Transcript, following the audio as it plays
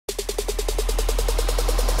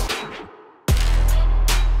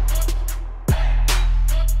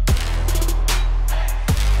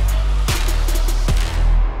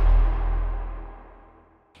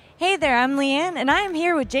there, I'm Leanne, and I am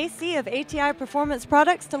here with JC of ATI Performance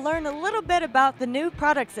Products to learn a little bit about the new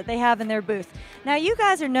products that they have in their booth. Now, you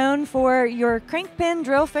guys are known for your crank pin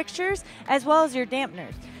drill fixtures as well as your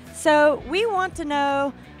dampeners. So we want to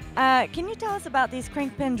know, can you tell us about these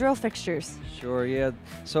crank pin drill fixtures? Sure, yeah.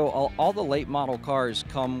 So all the late model cars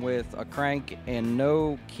come with a crank and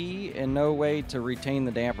no key and no way to retain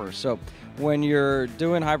the damper. So when you're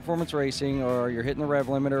doing high performance racing or you're hitting the rev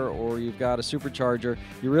limiter or you've got a supercharger,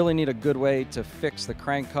 you really need a good way to fix the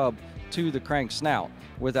crank hub to the crank snout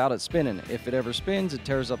without it spinning. If it ever spins, it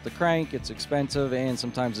tears up the crank, it's expensive, and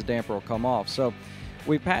sometimes the damper will come off. So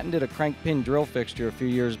we patented a crank pin drill fixture a few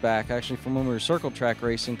years back, actually from when we were circle track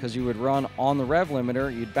racing, because you would run on the rev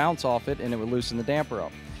limiter, you'd bounce off it, and it would loosen the damper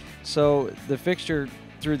up. So the fixture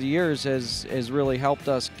through the years has really helped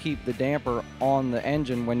us keep the damper on the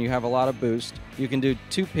engine when you have a lot of boost. You can do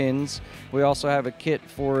 2 pins. We also have a kit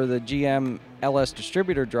for the GM LS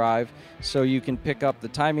distributor drive, so you can pick up the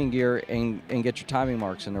timing gear and get your timing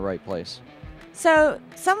marks in the right place. So,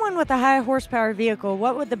 someone with a high horsepower vehicle,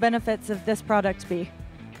 what would the benefits of this product be?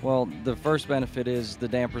 Well, the first benefit is the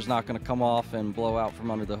damper's not going to come off and blow out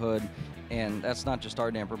from under the hood, and that's not just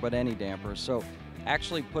our damper, but any damper. So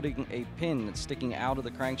actually putting a pin that's sticking out of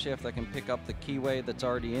the crankshaft that can pick up the keyway that's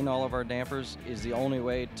already in all of our dampers is the only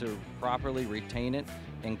way to properly retain it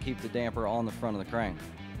and keep the damper on the front of the crank.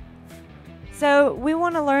 So we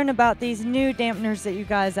want to learn about these new dampeners that you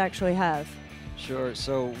guys actually have. Sure.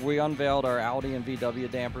 So we unveiled our Audi and Vw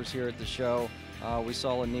dampers here at the show. We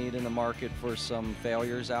saw a need in the market for some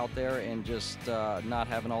failures out there and just not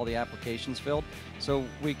having all the applications filled. So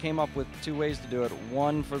we came up with 2 ways to do it.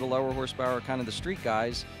 One for the lower horsepower, kind of the street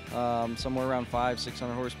guys, somewhere around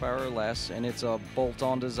 500-600 horsepower or less, and it's a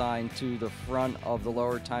bolt-on design to the front of the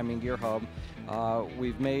lower timing gear hub.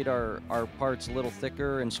 We've made our parts a little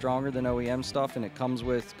thicker and stronger than OEM stuff, and it comes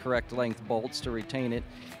with correct length bolts to retain it.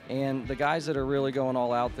 And the guys that are really going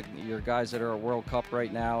all out, your guys that are at World Cup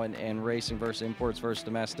right now and racing versus imports versus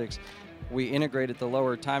domestics, we integrated the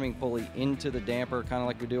lower timing pulley into the damper, kind of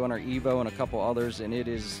like we do on our Evo and a couple others, and it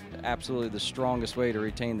is absolutely the strongest way to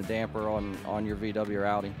retain the damper on your VW or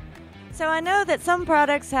Audi. So I know that some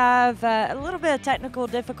products have a little bit of technical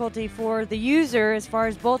difficulty for the user as far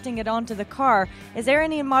as bolting it onto the car. Is there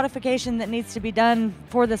any modification that needs to be done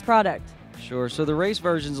for this product? Sure. So the race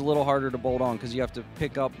version is a little harder to bolt on because you have to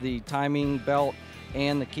pick up the timing belt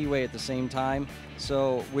and the keyway at the same time.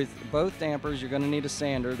 So with both dampers, you're going to need a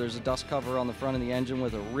sander. There's a dust cover on the front of the engine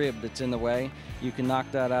with a rib that's in the way. You can knock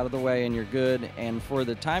that out of the way and you're good. And for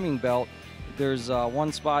the timing belt, there's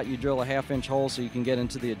one spot you drill a 1/2-inch hole so you can get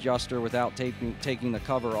into the adjuster without taking the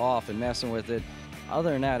cover off and messing with it.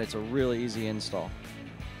 Other than that, it's a really easy install.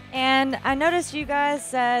 And I noticed you guys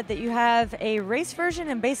said that you have a race version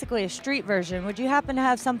and basically a street version. Would you happen to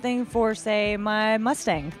have something for, say, my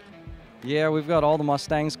Mustang? Yeah, we've got all the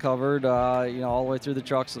Mustangs covered, you know, all the way through the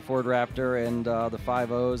trucks, the Ford Raptor and the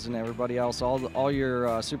 5.0s and everybody else. All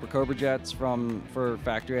your Super Cobra Jets for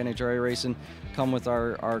factory NHRA racing come with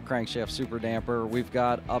our crankshaft super damper. We've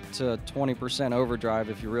got up to 20% overdrive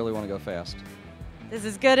if you really want to go fast. This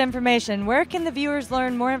is good information. Where can the viewers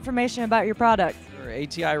learn more information about your product?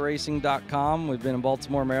 ATIRacing.com. We've been in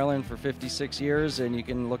Baltimore, Maryland for 56 years, and you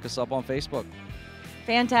can look us up on Facebook.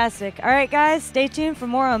 Fantastic. All right, guys, stay tuned for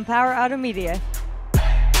more on Power Automedia.